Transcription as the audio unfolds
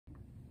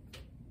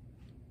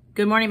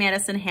Good morning,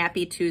 Madison.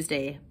 Happy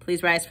Tuesday.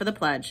 Please rise for the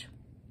pledge.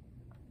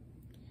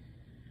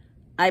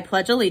 I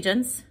pledge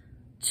allegiance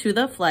to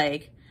the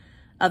flag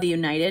of the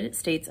United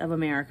States of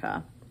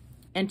America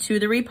and to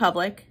the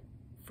republic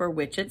for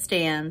which it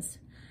stands,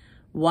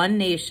 one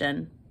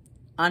nation,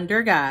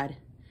 under God,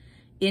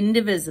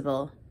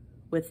 indivisible,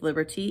 with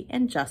liberty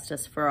and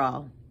justice for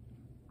all.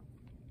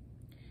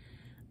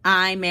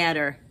 I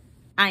matter.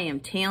 I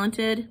am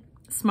talented,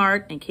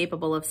 smart, and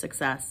capable of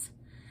success.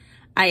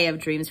 I have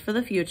dreams for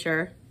the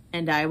future,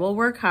 and I will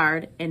work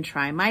hard and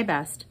try my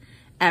best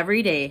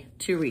every day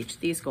to reach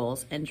these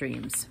goals and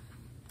dreams.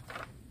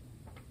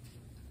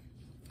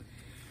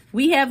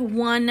 We have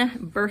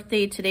one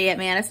birthday today at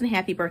Madison.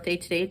 Happy birthday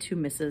today to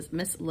Miss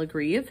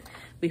LaGrieve.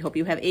 We hope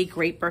you have a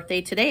great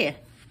birthday today.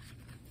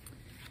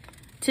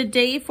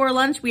 Today for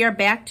lunch, we are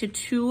back to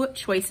 2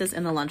 choices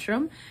in the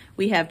lunchroom.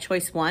 We have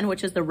choice 1,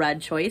 which is the red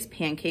choice,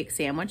 pancake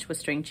sandwich with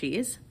string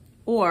cheese,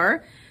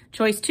 or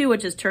choice 2,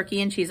 which is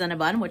turkey and cheese on a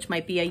bun, which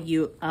might be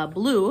a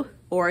blue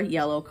or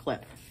yellow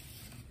clip.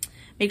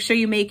 Make sure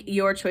you make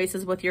your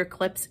choices with your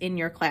clips in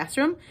your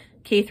classroom.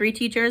 K3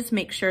 teachers,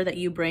 make sure that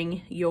you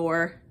bring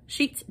your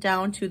sheets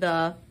down to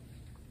the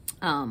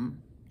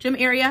gym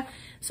area,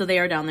 so they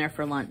are down there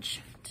for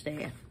lunch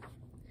today.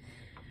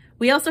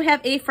 We also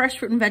have a fresh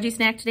fruit and veggie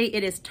snack today.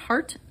 It is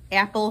tart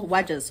apple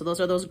wedges. So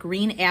those are those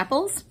green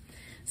apples.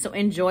 So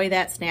enjoy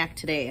that snack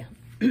today.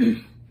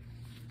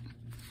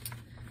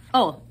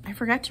 Oh, I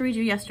forgot to read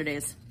you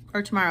yesterday's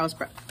or tomorrow's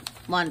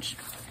lunch.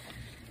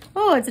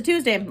 Oh, it's a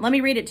Tuesday. Let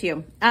me read it to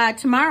you.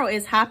 Tomorrow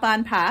is Hop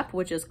on Pop,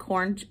 which is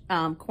corn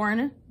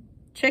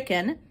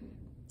chicken.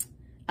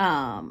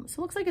 So it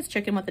looks like it's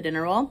chicken with a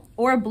dinner roll,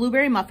 or a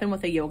blueberry muffin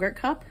with a yogurt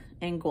cup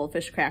and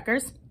goldfish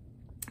crackers.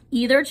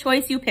 Either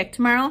choice you pick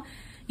tomorrow,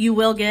 you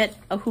will get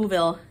a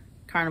Whoville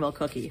Carnival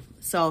cookie.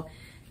 So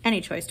any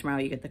choice tomorrow,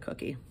 you get the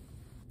cookie.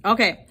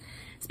 Okay,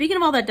 speaking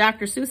of all that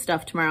Dr. Seuss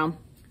stuff tomorrow,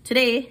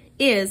 today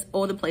is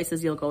Oh the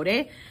Places You'll Go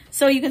Day.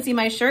 So you can see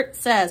my shirt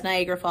says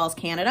Niagara Falls,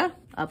 Canada,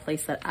 a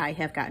place that I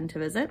have gotten to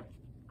visit.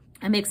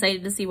 I'm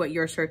excited to see what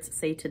your shirts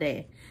say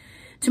today.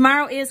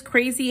 Tomorrow is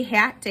Crazy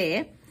Hat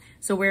Day.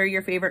 So wear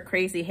your favorite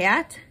crazy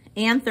hat.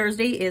 And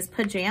Thursday is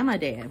Pajama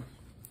Day.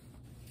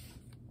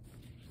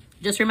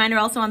 Just a reminder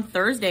also, on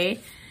Thursday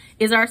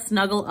is our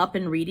Snuggle Up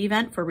and Read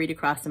event for Read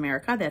Across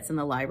America. That's in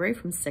the library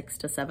from 6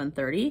 to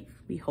 7:30.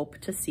 We hope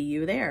to see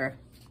you there.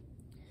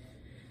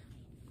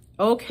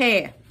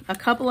 Okay, a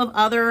couple of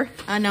other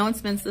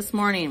announcements this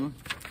morning.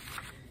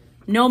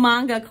 No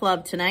manga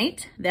club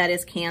tonight. That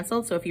is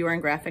canceled. So if you are in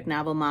graphic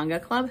novel manga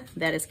club,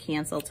 that is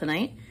canceled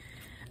tonight.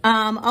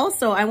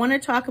 Also, I want to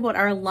talk about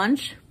our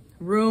lunch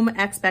room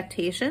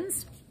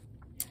expectations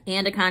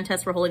and a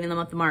contest we're holding in the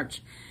month of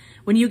March.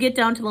 When you get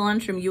down to the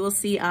lunchroom, you will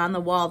see on the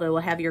wall that will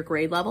have your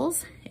grade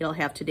levels. It'll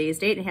have today's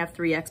date and have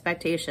 3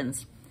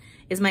 expectations.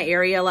 Is my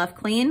area left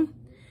clean?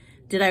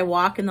 Did I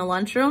walk in the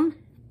lunchroom?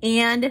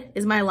 And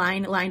is my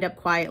line lined up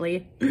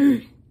quietly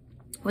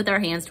with our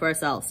hands to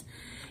ourselves?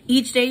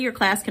 Each day your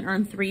class can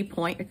earn 3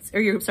 points,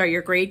 or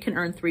your grade can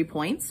earn 3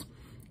 points.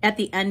 At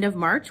the end of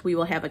March, we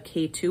will have a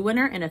K2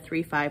 winner and a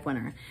 3-5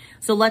 winner.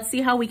 So let's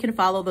see how we can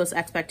follow those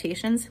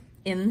expectations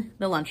in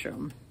the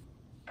lunchroom.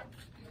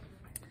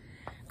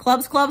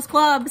 Clubs, clubs,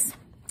 clubs.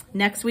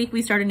 Next week,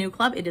 we start a new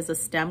club. It is a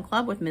STEM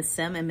club with Miss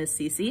Sim and Miss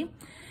Cece.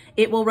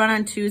 It will run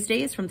on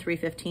Tuesdays from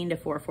 3:15 to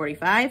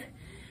 4:45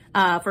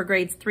 for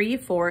grades 3,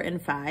 4,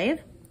 and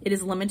 5. It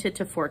is limited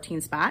to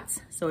 14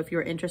 spots. So if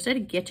you're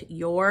interested, get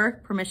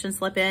your permission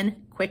slip in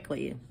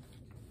quickly.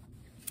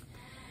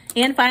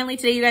 And finally,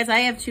 today, you guys, I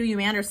have 2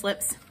 Umander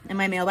slips in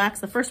my mailbox.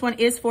 The first one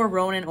is for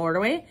Ronan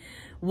Ordway.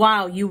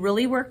 Wow, you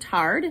really worked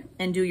hard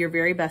and do your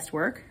very best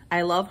work.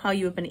 I love how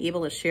you have been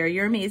able to share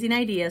your amazing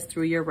ideas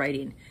through your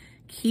writing.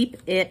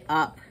 Keep it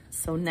up.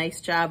 So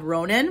nice job,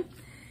 Ronan.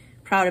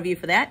 Proud of you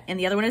for that. And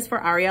the other one is for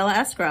Ariella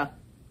Eskra.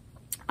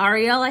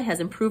 Ariella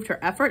has improved her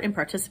effort and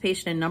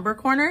participation in Number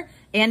Corner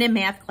and in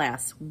math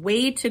class.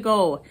 Way to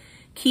go.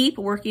 Keep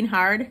working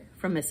hard,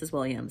 from Mrs.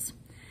 Williams.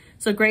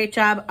 So great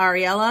job,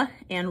 Ariella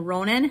and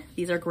Ronan.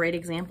 These are great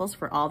examples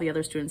for all the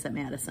other students at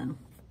Madison.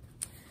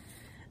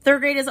 3rd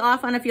grade is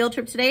off on a field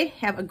trip today.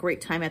 Have a great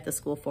time at the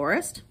school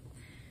forest.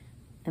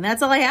 And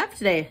that's all I have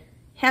today.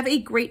 Have a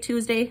great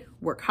Tuesday.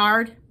 Work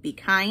hard, be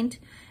kind,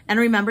 and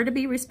remember to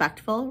be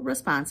respectful,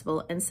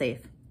 responsible, and safe.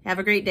 Have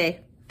a great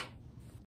day.